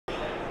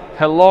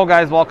Hello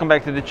guys, welcome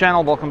back to the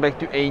channel, welcome back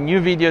to a new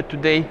video.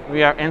 Today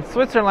we are in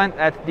Switzerland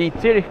at the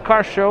Zurich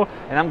car show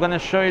and I'm going to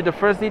show you the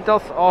first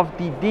details of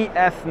the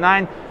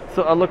DS9,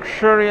 so a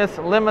luxurious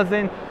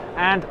limousine.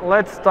 And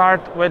let's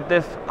start with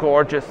this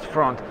gorgeous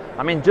front.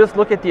 I mean, just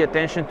look at the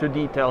attention to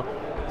detail.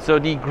 So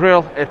the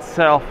grille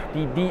itself,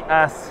 the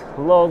DS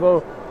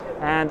logo,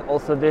 and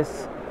also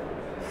this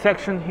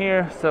section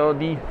here. So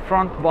the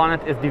front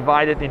bonnet is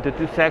divided into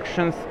two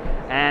sections,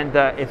 and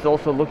it's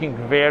also looking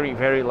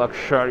very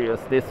luxurious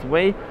this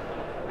way.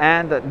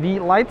 And the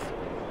lights,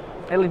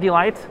 LED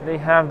lights, they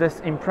have this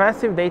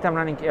impressive daytime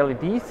running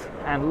LEDs,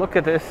 and look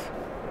at this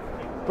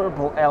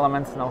purple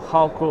elements. Now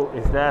how cool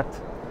is that?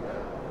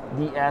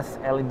 DS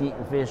LED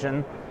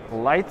vision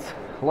lights,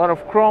 a lot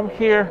of chrome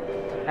here,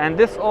 and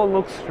this all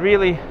looks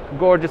really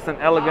gorgeous and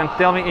elegant.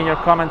 Tell me in your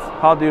comments,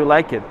 how do you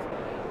like it?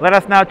 Let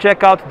us now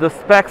check out the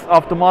specs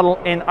of the model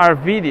in our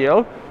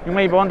video. You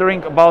may be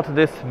wondering about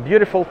this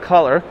beautiful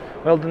color.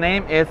 Well, the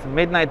name is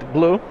Midnight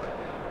Blue.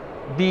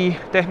 The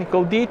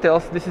technical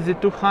details: this is a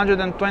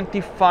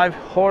 225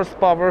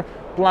 horsepower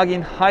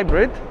plug-in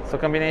hybrid, so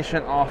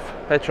combination of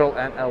petrol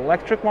and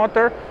electric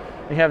motor.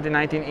 We have the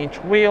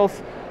 19-inch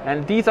wheels,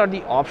 and these are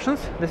the options.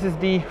 This is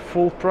the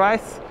full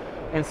price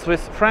in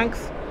Swiss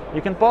francs.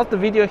 You can pause the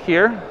video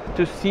here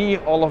to see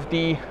all of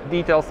the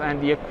details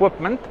and the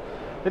equipment.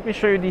 Let me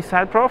show you the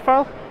side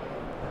profile.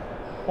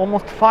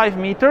 Almost 5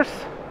 meters,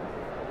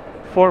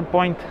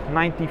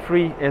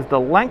 4.93 is the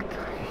length,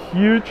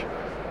 huge.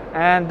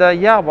 And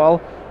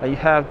you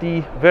have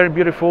the very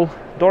beautiful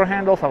door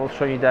handles. I will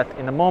show you that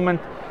in a moment,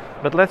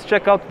 but let's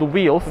check out the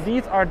wheels.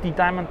 These are the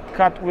diamond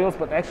cut wheels,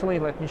 but actually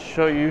let me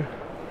show you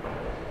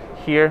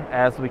here,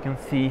 as we can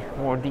see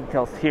more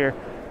details here,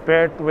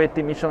 paired with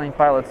the Michelin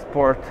Pilot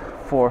Sport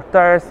 4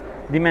 tires,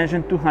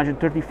 dimension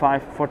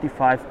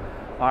 235/45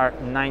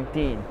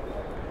 R19.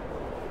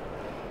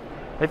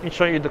 Let me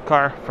show you the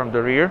car from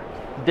the rear.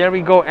 There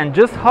we go. And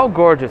just how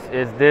gorgeous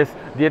is this?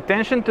 The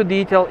attention to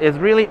detail is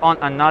really on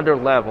another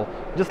level.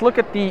 Just look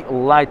at the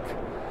light,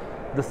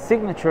 the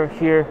signature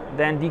here,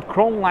 then the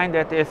chrome line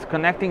that is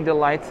connecting the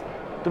lights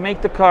to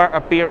make the car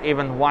appear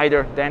even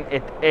wider than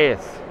it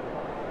is.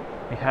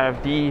 We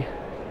have the,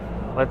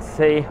 let's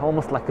say,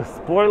 almost like a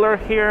spoiler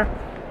here,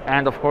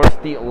 and of course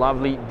the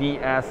lovely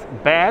DS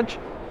badge.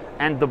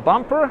 And the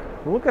bumper,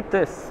 look at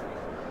this,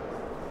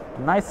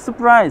 nice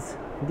surprise.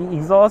 The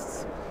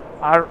exhausts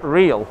are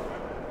real.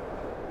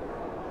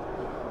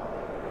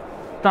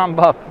 Thumb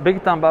up,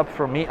 big thumb up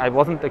for me. I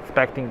wasn't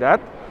expecting that.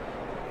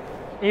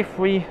 If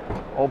we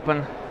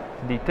open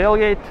the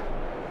tailgate,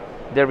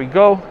 there we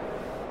go.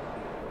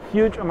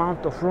 Huge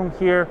amount of room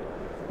here.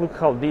 Look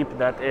how deep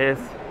that is.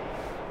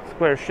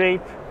 Square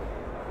shape.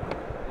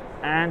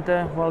 And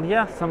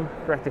some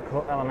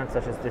practical elements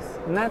such as this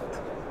net.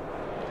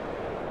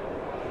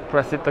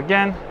 Press it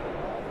again.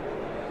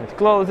 It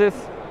closes.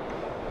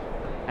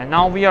 And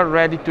now we are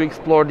ready to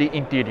explore the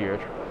interior.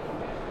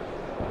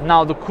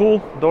 Now the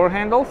cool door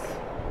handles,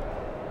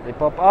 they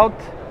pop out,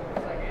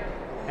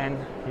 and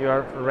you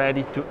are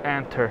ready to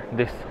enter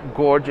this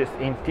gorgeous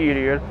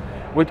interior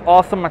with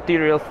awesome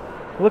materials.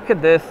 Look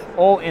at this,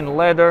 all in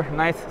leather,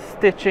 nice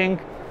stitching.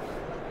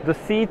 The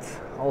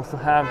seats also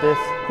have this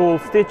cool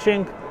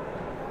stitching.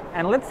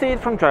 And let's see it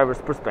from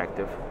driver's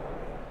perspective.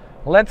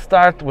 Let's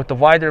start with the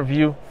wider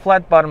view,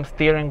 flat bottom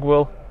steering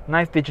wheel,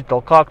 nice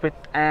digital cockpit,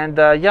 and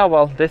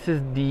this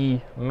is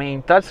the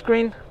main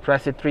touchscreen.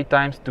 Press it 3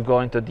 times to go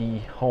into the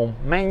home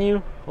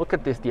menu. Look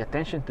at this, the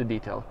attention to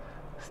detail.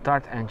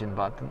 Start engine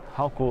button,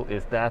 how cool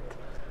is that?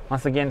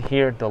 Once again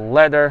here, the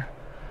leather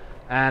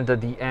and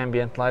the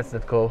ambient lights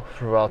that go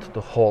throughout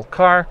the whole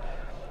car.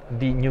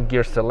 The new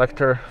gear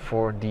selector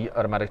for the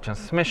automatic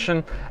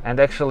transmission, and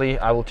actually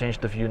I will change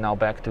the view now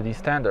back to the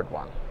standard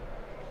one.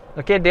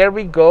 Okay, there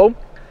we go.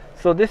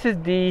 So this is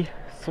the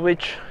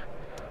switch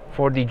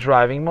for the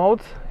driving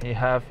modes. You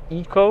have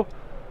Eco,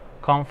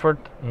 Comfort,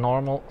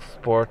 Normal,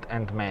 Sport,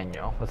 and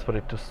Manual. Let's put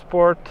it to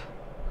Sport.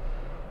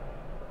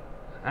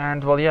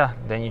 And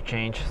then you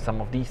change some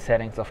of these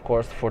settings, of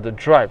course, for the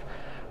drive.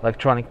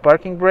 Electronic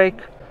parking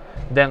brake.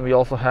 Then we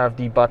also have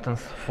the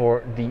buttons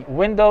for the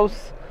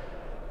windows,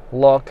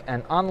 lock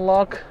and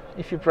unlock.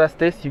 If you press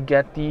this, you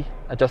get the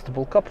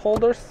adjustable cup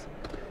holders.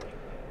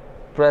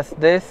 Press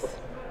this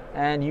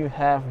and you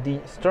have the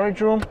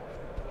storage room.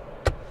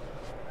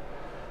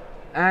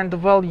 And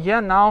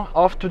now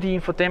off to the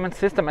infotainment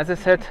system. As I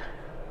said,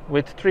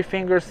 with 3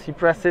 fingers you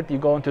press it, you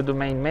go into the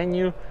main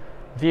menu.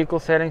 Vehicle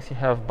settings, you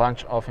have a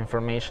bunch of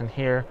information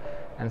here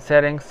and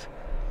settings.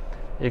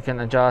 You can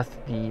adjust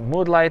the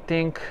mood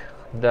lighting.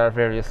 There are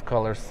various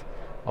colors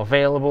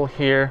available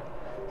here,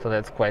 so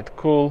that's quite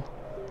cool.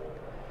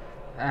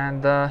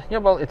 And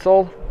it's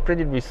all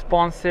pretty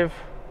responsive.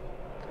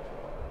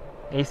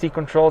 AC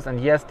controls,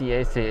 and yes, the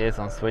AC is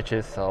on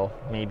switches, so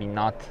maybe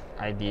not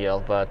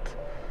ideal, but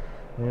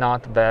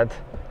not bad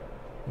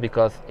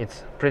because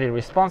it's pretty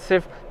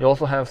responsive. You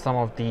also have some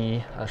of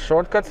the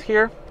shortcuts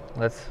here.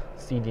 Let's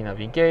see the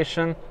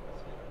navigation.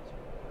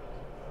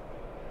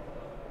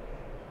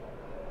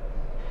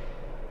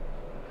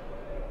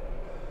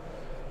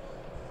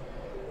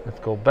 Let's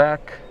go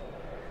back.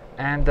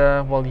 And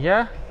well,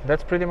 yeah,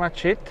 that's pretty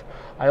much it.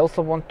 I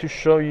also want to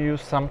show you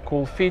some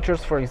cool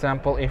features. For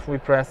example, if we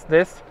press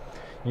this,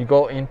 you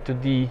go into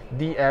the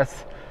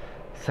DS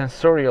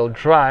sensorial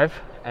drive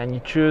and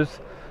you choose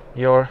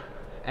your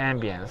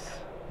ambience.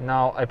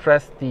 Now I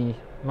press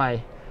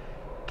my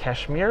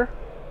cashmere.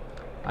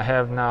 I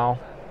have now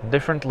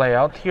different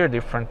layout here,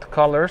 different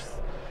colors,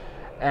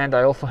 and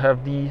I also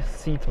have the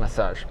seat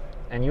massage,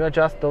 and you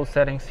adjust those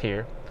settings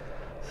here.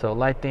 So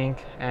lighting,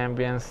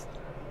 ambience,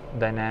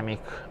 dynamic,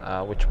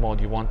 which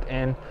mode you want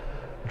in,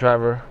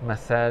 driver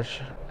massage,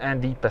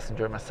 and the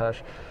passenger massage.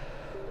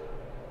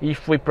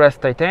 If we press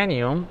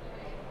titanium,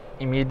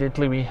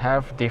 immediately we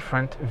have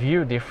different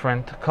view,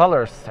 different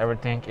colors.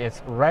 Everything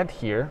is red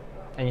here,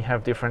 and you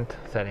have different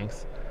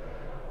settings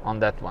on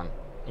that one.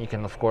 You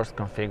can of course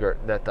configure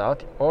that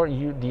out, or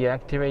you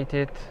deactivate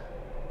it.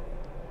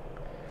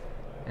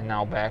 And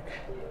now back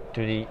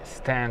to the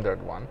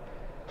standard one.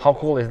 How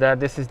cool is that?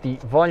 This is the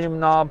volume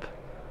knob,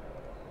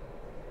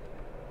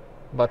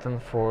 button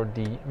for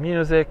the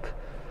music,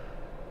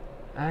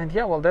 and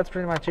yeah, well, that's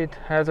pretty much it.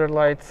 Hazard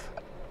lights,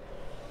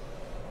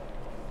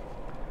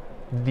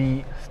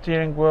 the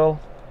steering wheel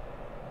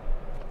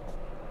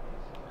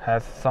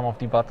has some of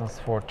the buttons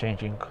for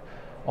changing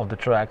of the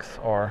tracks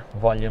or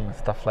volume and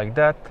stuff like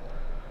that.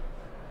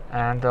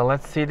 And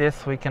let's see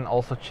this, we can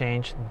also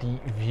change the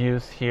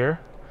views here.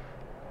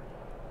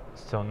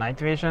 So night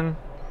vision,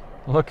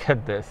 look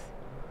at this.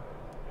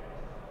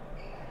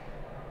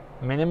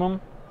 Minimum,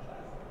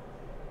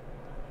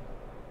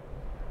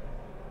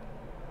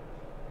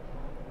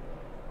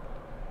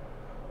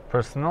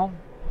 personal,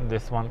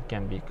 this one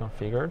can be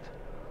configured.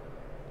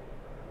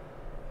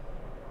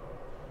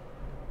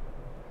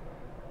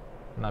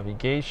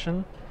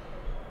 Navigation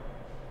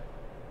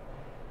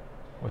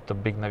with the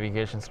big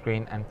navigation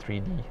screen and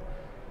 3D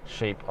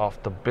shape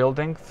of the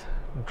buildings.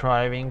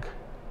 Driving,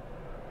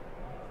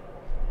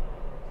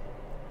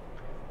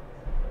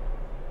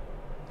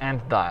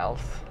 and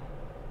dials.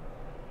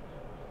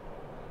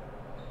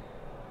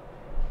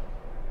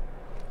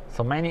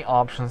 So many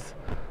options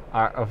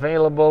are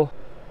available,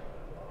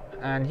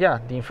 and yeah,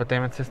 the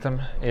infotainment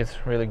system is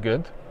really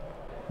good.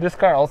 This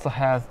car also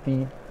has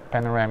the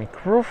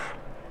panoramic roof.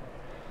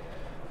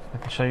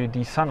 Let me show you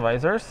the sun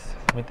visors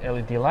with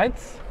LED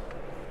lights.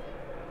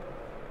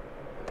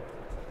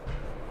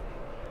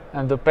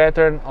 And the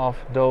pattern of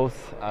those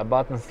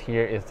buttons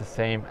here is the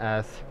same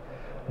as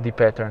the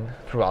pattern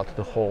throughout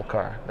the whole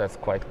car. That's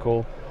quite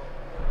cool.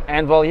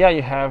 And well, yeah,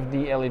 you have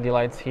the LED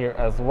lights here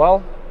as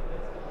well.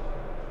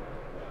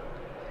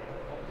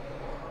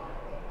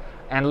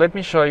 And let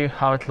me show you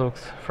how it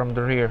looks from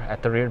the rear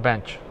at the rear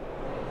bench.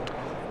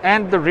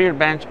 And the rear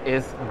bench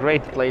is a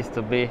great place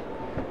to be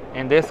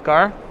in this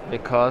car,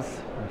 because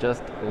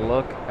just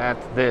look at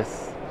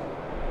this.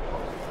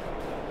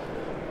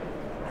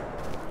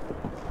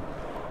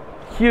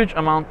 Huge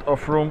amount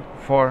of room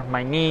for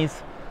my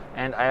knees,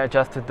 and I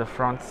adjusted the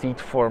front seat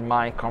for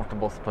my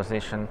comfortable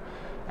position,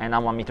 and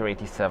I'm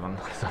 1.87 m,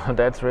 so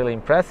that's really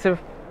impressive.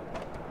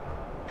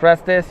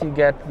 Press this, you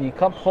get the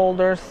cup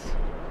holders.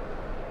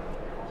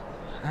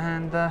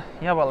 And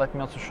yeah, well, let me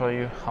also show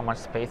you how much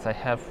space I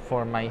have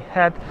for my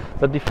head.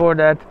 But before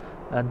that,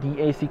 the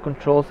AC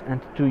controls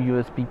and 2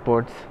 USB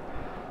ports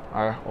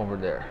are over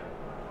there.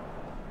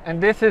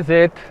 And this is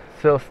it.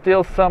 So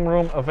still some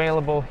room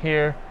available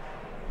here,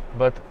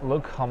 but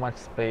look how much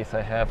space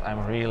I have.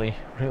 I'm really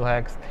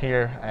relaxed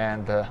here,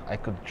 and I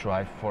could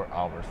drive for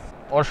hours,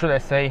 or should I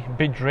say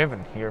be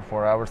driven here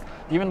for hours,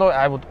 even though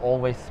I would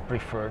always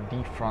prefer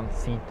the front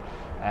seat,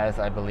 as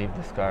I believe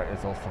this car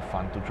is also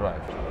fun to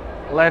drive.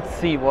 Let's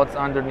see what's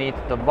underneath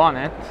the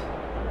bonnet.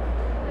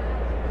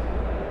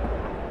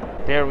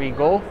 There we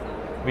go.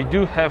 We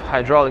do have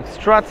hydraulic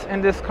struts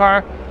in this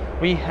car.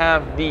 We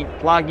have the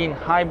plug-in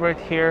hybrid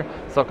here,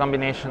 so a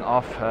combination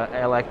of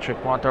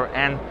electric motor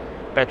and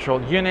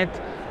petrol unit.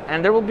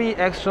 And there will be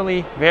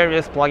actually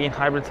various plug-in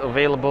hybrids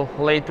available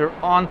later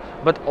on,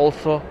 but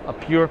also a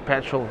pure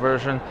petrol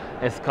version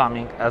is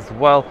coming as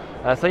well.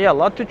 So yeah, a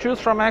lot to choose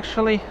from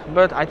actually,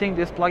 but I think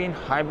this plug-in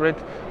hybrid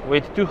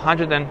with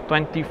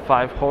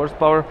 225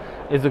 horsepower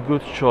is a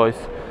good choice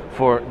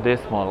for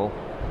this model.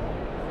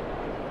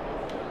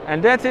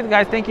 And that's it,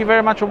 guys. Thank you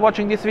very much for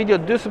watching this video.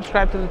 Do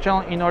subscribe to the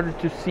channel in order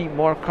to see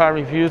more car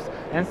reviews,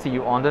 and see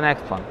you on the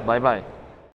next one. Bye bye.